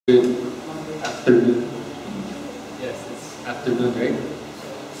Good afternoon. Yes, it's afternoon, right?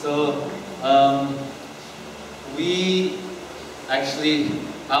 So, we actually,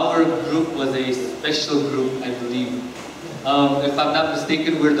 our group was a special group, I believe. If I'm not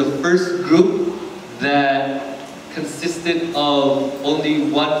mistaken, we're the first group that consisted of only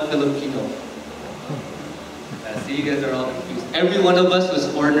one Filipino. See, you guys are all confused. Every one of us was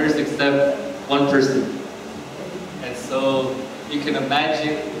foreigners except one person. And so, you can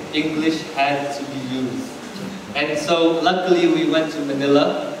imagine English had to be used. And so luckily we went to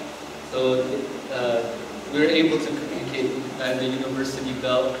Manila, so we were able to communicate at the University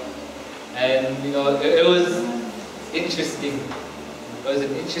Bell. And you know, it was interesting. It was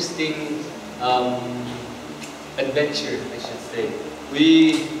an interesting adventure, I should say.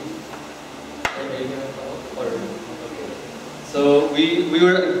 So we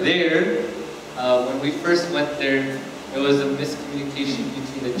were there, when we first went there. It was a miscommunication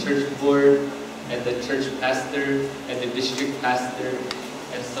between the church board and the church pastor and the district pastor.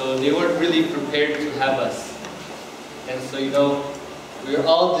 And so they weren't really prepared to have us. And so, you know, we were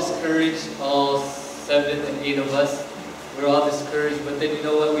all discouraged, all 7 and 8 of us. We were all discouraged, but then you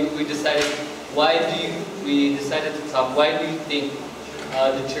know what, we decided, we decided to talk, why do you think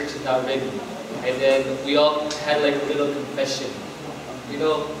the church is not ready? And then we all had like a little confession. You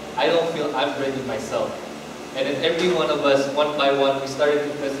know, I don't feel I'm ready myself. And then every one of us, one by one, we started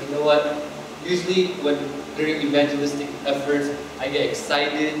because, you know what, usually during evangelistic efforts, I get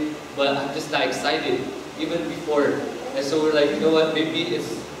excited, but I'm just not excited, even before. And so we're like, you know what, maybe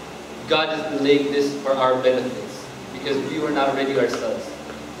it's God is delaying this for our benefits, because we were not ready ourselves.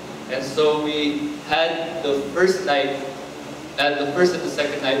 And so we had the first night, at the first and the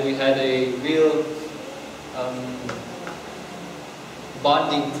second night, we had a real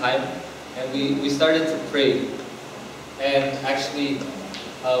bonding time. And we started to pray, and actually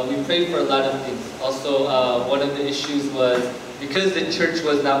we prayed for a lot of things. Also, one of the issues was, because the church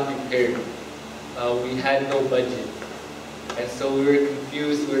was not prepared, we had no budget. And so we were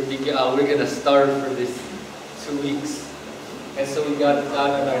confused, we were thinking, we're going to starve for this 2 weeks. And so we got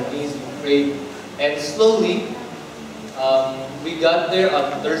down on our knees, we prayed, and slowly, we got there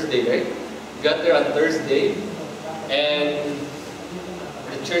on Thursday, right? We got there on Thursday, and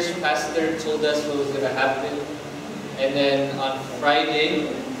the church pastor told us what was going to happen, and then on Friday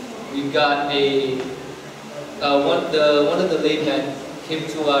we got one of the laymen came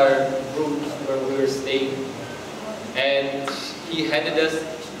to our room where we were staying, and he handed us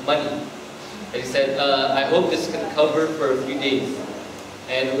money, and he said, I hope this can cover for a few days.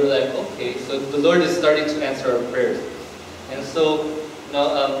 And we were like, okay, so the Lord is starting to answer our prayers. And so, you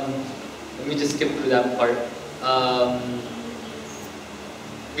know, let me just skip through that part.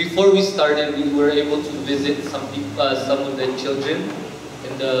 Before we started, we were able to visit some people, some of the children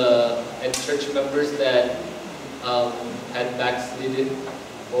and church members that had backslided,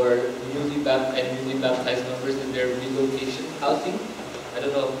 or newly baptized members in their relocation housing. I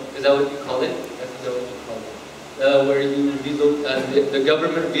don't know, is that what you call it? That's what you call it. Where you the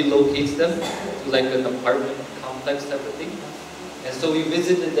government relocates them to like an apartment complex type of thing. And so we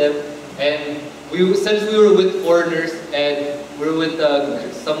visited them, and since we were with foreigners, and we were with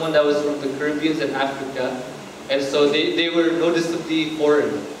someone that was from the Caribbean and Africa, and so they were noticeably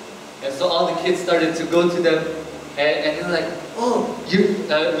foreign. And so all the kids started to go to them, and they were like, oh,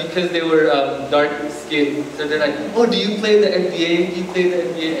 because they were dark skinned, so they're like, oh, do you play the NBA? Do you play the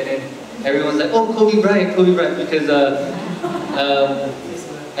NBA? And then everyone's like, oh, Kobe Bryant, because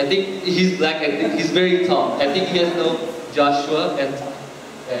I think he's black, I think he's very tall. I think you guys know Joshua, and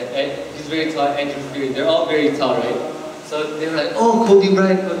he's very tall, Andrew Fury, they're all very tall, right? So they were like, oh, Kobe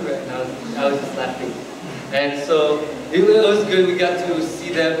Bryant. And I was just laughing. And so it was good, we got to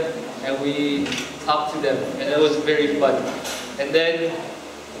see them, and we talked to them, and it was very fun. And then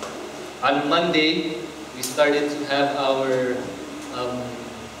on Monday, we started to have our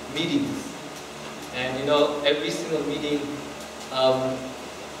meetings. And you know, every single meeting,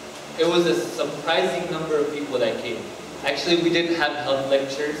 it was a surprising number of people that came. Actually, we didn't have health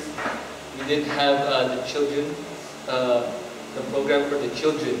lectures. We didn't have the program for the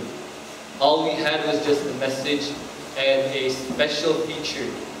children. All we had was just a message and a special feature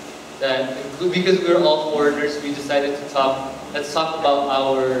that, because we were all foreigners, we decided to let's talk about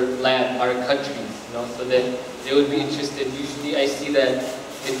our land, our countries, you know, so that they would be interested. Usually I see that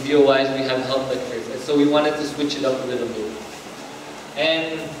in BOYs we have health lectures, and so we wanted to switch it up a little bit.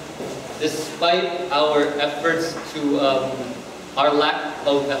 And despite our efforts our lack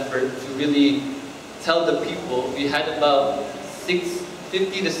of effort to really tell the people, we had about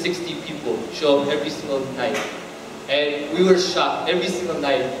 50 to 60 people show up every single night. And we were shocked every single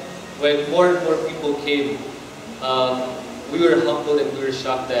night when more and more people came. We were humbled and we were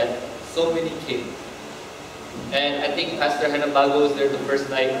shocked that so many came. And I think Pastor Hanabago was there the first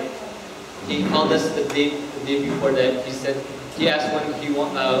night. He called us the day before that. He asked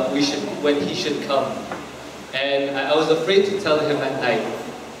when he should come. And I was afraid to tell him at night,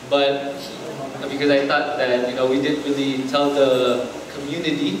 but because I thought that we didn't really tell the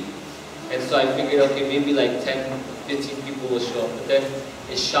community, and so I figured, okay, maybe like 10, 15 people will show up. But then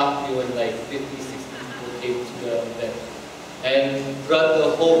it shocked me when like 50, 60 people came to the event. And throughout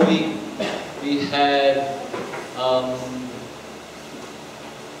the whole week, we had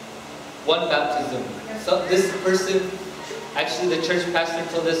one baptism. So this person, actually, the church pastor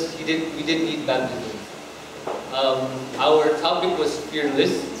told us we didn't need baptism. Our topic was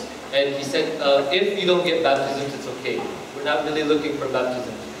fearless, and he said, if you don't get baptisms, it's okay. We're not really looking for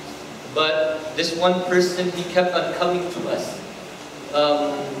baptism. But this one person, he kept on coming to us.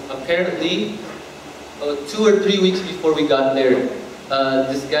 Apparently, 2 or 3 weeks before we got there,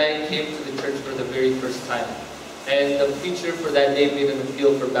 this guy came to the church for the very first time. And the preacher for that day made an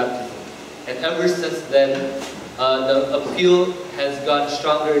appeal for baptism. And ever since then, the appeal has gone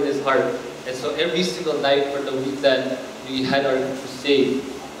stronger in his heart. And so every single night for the week that we had our crusade,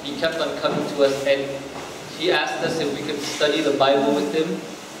 he kept on coming to us, and he asked us if we could study the Bible with him.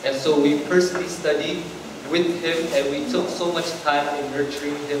 And so we personally studied with him, and we took so much time in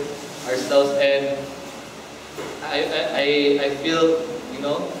nurturing him ourselves. And I feel,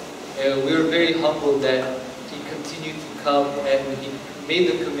 we were very humbled that he continued to come, and he made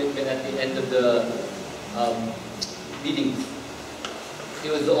the commitment at the end of the meeting. He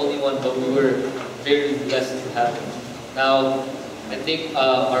was the only one, but we were very blessed to have him. Now, I think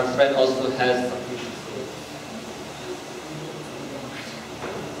our friend also has something to say.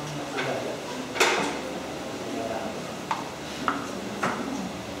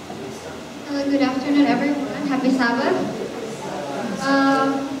 Good afternoon, everyone. Happy Sabbath.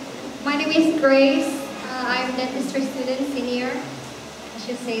 My name is Grace. I'm dentistry student, senior. I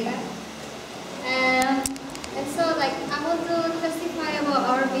should say that. And so, I want to testify about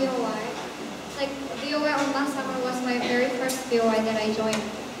our BOI. BOI on last summer was my very first BOI that I joined.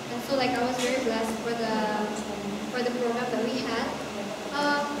 And so, I was very blessed for the program that we had.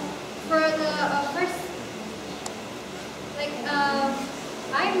 For the first,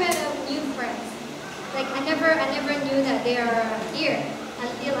 I met new friends. I never knew that they are here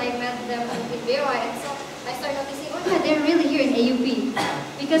until I met them in BOI. And so I started noticing, oh yeah, they're really here in AUP.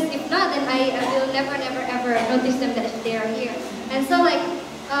 Because if not, then I will never ever notice them that they are here. And so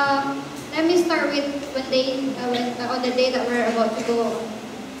let me start with when on the day that we're about to go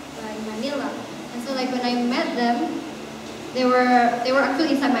in Manila. And so when I met them, they were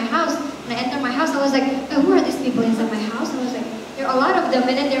actually inside my house. When I entered my house, I was like, oh, who are these people inside my house? I was like, there are a lot of them,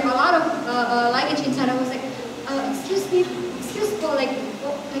 and then there are a lot of luggage inside. I was like, excuse me,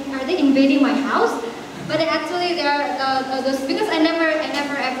 are they invading my house? But actually, they are those, because I never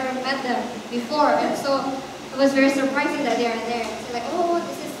ever met them before, and so it was very surprising that they are there. So oh,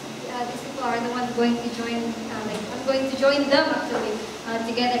 these people are the ones going to join. I'm going to join them actually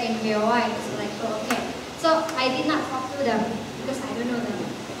together in VOI. So oh, okay. So I did not talk to them because I don't know them.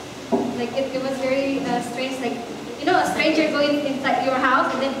 It was very strange. A stranger going inside your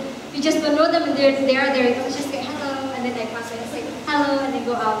house, and then you just don't know them, and they're there. I was just say hello, and then I pass by and say hello, and then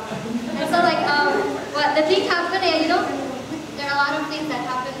go out. And so what the thing happened, there are a lot of things that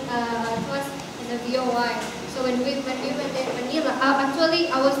happened to us in the VOI. So when we went in Manila, actually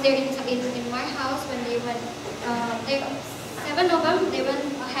I was there in my house when they went. 7 of them, they went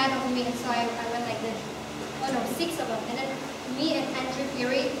ahead of me, and so I went like this. Oh no, 6 of them, and then me and Andrew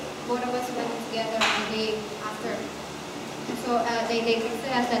Fury, both of us went together the day after. So they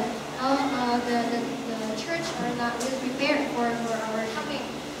texted us that the church are not really prepared for our coming.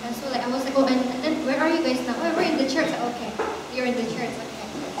 And so I was like, oh, and then where are you guys now? Oh, we're in the church. Okay, you're in the church. Okay.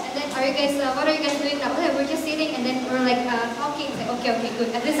 And then are you guys? What are you guys doing now? Oh, we're just sitting, and then we're talking. Say, okay, good.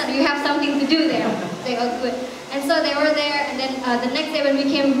 At least you have something to do there. Say, oh, good. And so they were there, and then the next day when we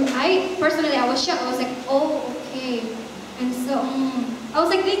came, I was shocked. I was like, oh, okay. And so I was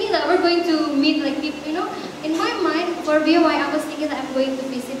thinking that we're going to meet people, in my mind for VOI, I was thinking that I'm going to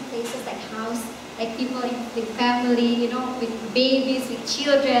visit places like house, people with family, with babies, with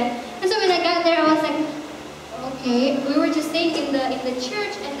children. And so when I got there, I was like, okay, we were just staying in the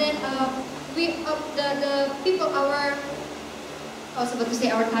church, and then the people, I was about to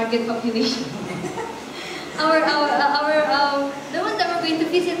say our target population. The ones that we're going to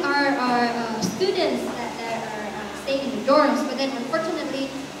visit are students that are staying in the dorms. But then unfortunately,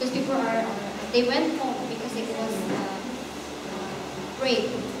 those people they went home because it was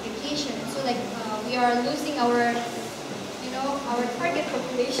break, vacation. So like we are losing our, our target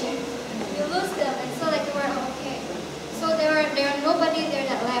population. We lose them, and so like we were okay. So there are nobody there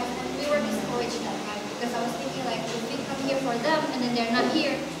that left, and we were discouraged that time because I was thinking like if we come here for them and then they're not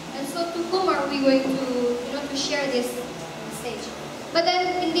here, and so to whom are we going to to share this message? But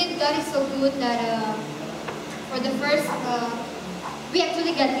then indeed God is so good that for the first we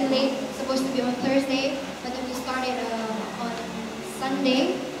actually got delayed. It's supposed to be on Thursday, but then we started on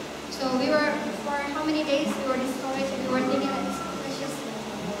Sunday. So we were for how many days we were discouraged and we were thinking like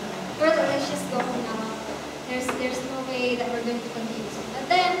let's just go home now. There's no way that we're going to continue.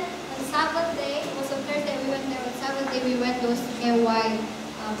 But then on Sabbath day, it was on Thursday we went there. On Sabbath day we went those AY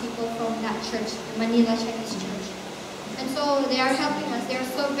people from that church, the Manila Chinese church. And so they are helping us. They are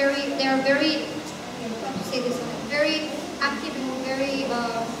very, how to say this, very active and very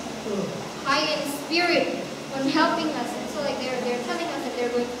high in spirit on helping us. And so like they're telling us that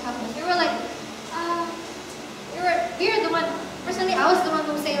they're going to help us. We were like, we're the one. Personally, I was the one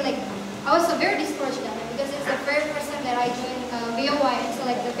who was saying like, I was so very discouraged that time because it's the very first time that I joined VOY, and so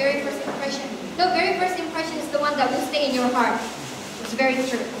like the very first impression is the one that will stay in your heart. It's very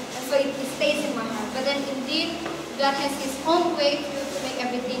true, and so it stays in my heart. But then indeed, God has His own way to make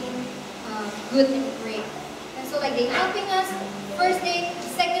everything good and great. And so like they helping us first day,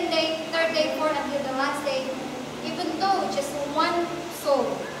 second day, third day, fourth, until the last day. Even though just one soul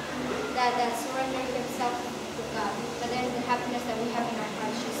that surrendered himself to God, but then the happiness that we have in our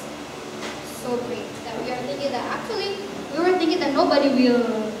hearts is so great that we are thinking that actually we were thinking that nobody will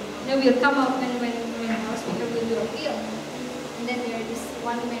come up when our speaker will do a appeal. And then there is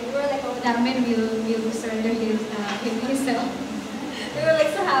one man. We were like, oh, that man will surrender himself. We were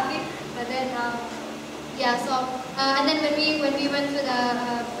like so happy. But then yeah. So and then when we went to the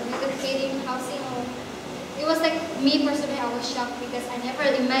relocating housing home, it was like me personally, I was shocked because I never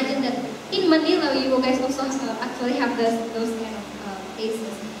imagined that in Manila you guys also actually have those kind of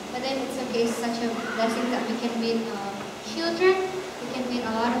places. But then it's okay, it's such a blessing that we can meet children, we can meet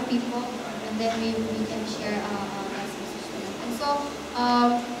a lot of people, and then we can share our lessons to them. And so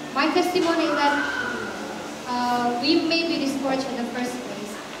my testimony is that we may be discouraged in the first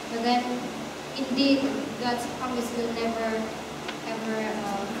place, but then indeed God's promise will never ever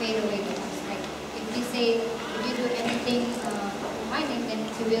fade away with us. Like if we say, if you do anything for my name, then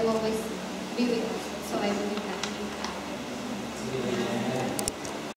He will always be with us. So I believe that.